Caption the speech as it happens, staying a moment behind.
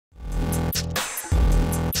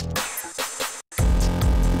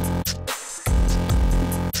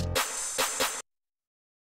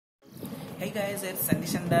guys, it's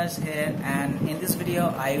sandhikshandas here, and in this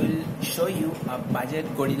video I will show you a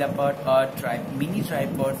budget gorilla pod or mini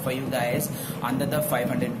tripod for you guys under the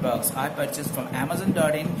 500 bucks. I purchased from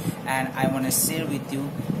Amazon.in, and I want to share with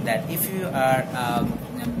you that if you are a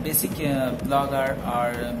basic blogger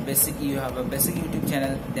or you have a basic YouTube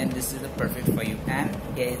channel, then this is the perfect for you. And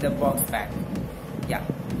here is the box pack. Yeah,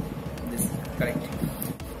 this is correct.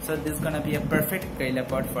 So this is gonna be a perfect gorilla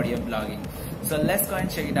pod for your blogging. So let's go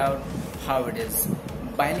and check it out how it is.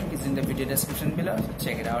 Buy link is in the video description below. So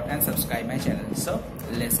check it out and subscribe my channel. So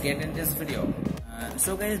let's get in this video.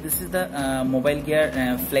 So guys, this is the mobile gear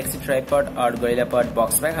flexi tripod or gorilla pod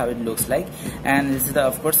box pack, how it looks like. And this is the,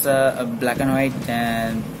 of course, a black and white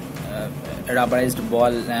rubberized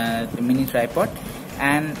ball mini tripod.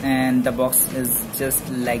 And the box is just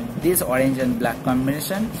like this orange and black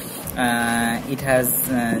combination. It has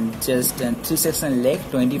just 3-section leg,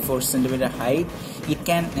 24 centimeter height. It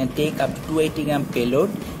can take up to 280 gram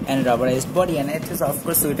payload and rubberized body, and it is of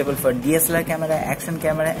course suitable for DSLR camera, action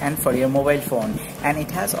camera, and for your mobile phone. And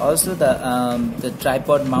it has also the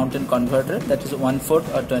tripod mountain converter, that is 1/4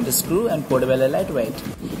 or 20 screw, and portable and lightweight.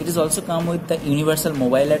 It is also come with the universal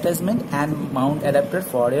mobile attachment and mount adapter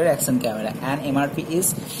for your action camera. And MRP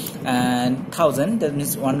is 1000, that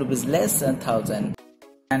means 1 rupees less than 1000.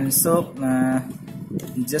 And so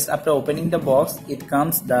just after opening the box, it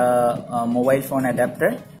comes the mobile phone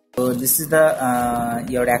adapter. So this is the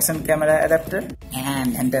your action camera adapter,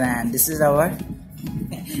 and this is our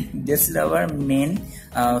main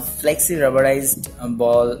flexi rubberized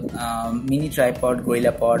ball mini tripod,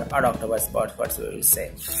 gorilla pod, or octopus pod, whatsoever you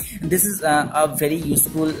say. This is a very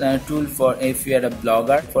useful tool for if you are a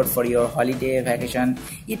blogger for your holiday vacation.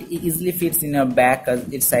 It easily fits in your bag because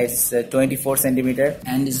its size 24 centimeter,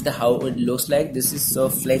 and this is the how it looks like. This is so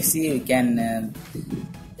flexi.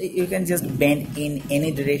 You can just bend in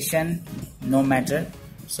any direction, no matter.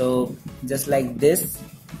 So just like this,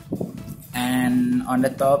 and on the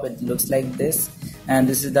top it looks like this. And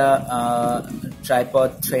this is the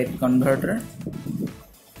tripod thread converter.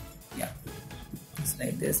 Yeah, it's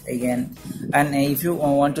like this again. And if you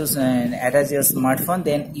want to attach your smartphone,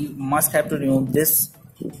 then you must have to remove this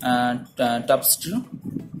top screw.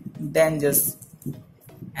 Then just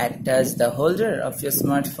attach the holder of your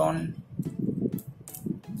smartphone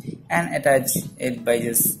and attach it by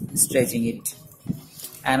just stretching it.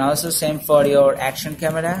 And also same for your action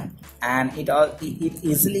camera, and it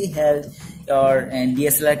easily held your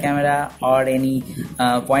DSLR camera or any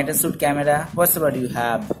point and shoot camera, whatsoever you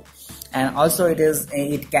have. And also here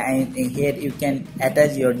you can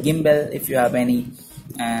attach your gimbal if you have any,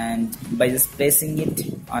 and by just placing it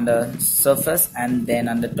on the surface, and then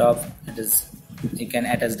on the top you can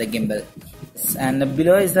attach the gimbal. And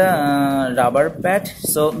below is the rubber pad.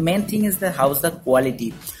 So main thing is how's the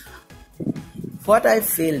quality. What I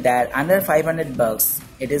feel that under 500 bucks,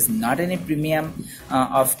 it is not any premium.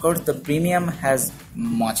 Of course, the premium has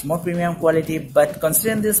much more premium quality, but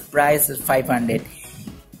considering this price is 500,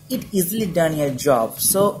 it easily done your job.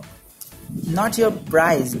 So not your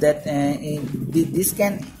price that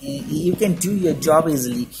you can do your job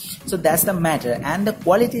easily. So that's the matter. And the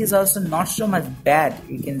quality is also not so much bad.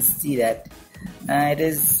 You can see that it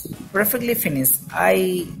is perfectly finished.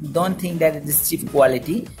 I don't think that it is cheap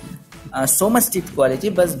quality. So much cheap quality,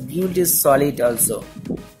 but build is solid also.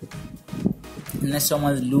 Unless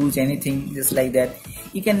someone lose anything just like that,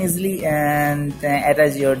 you can easily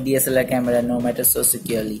attach your DSLR camera no matter so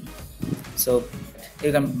securely. So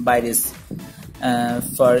you can buy this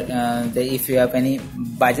if you have any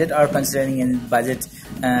budget or considering any budget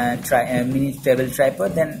mini table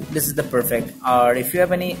tripod, then this is the perfect. Or if you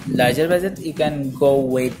have any larger budget, you can go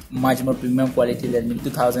with much more premium quality, that means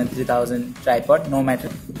 2000, 3000 tripod, no matter.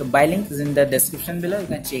 So buy link is in the description below. You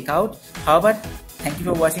can check out. How about thank you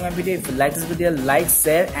for watching my video. If you like this video, like,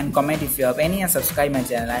 share, and comment if you have any, and subscribe my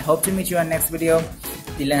channel. I hope to meet you on next video.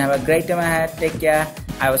 Till then, have a great time ahead. Take care.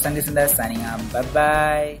 I was sandhikshandas signing out. Bye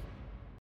bye.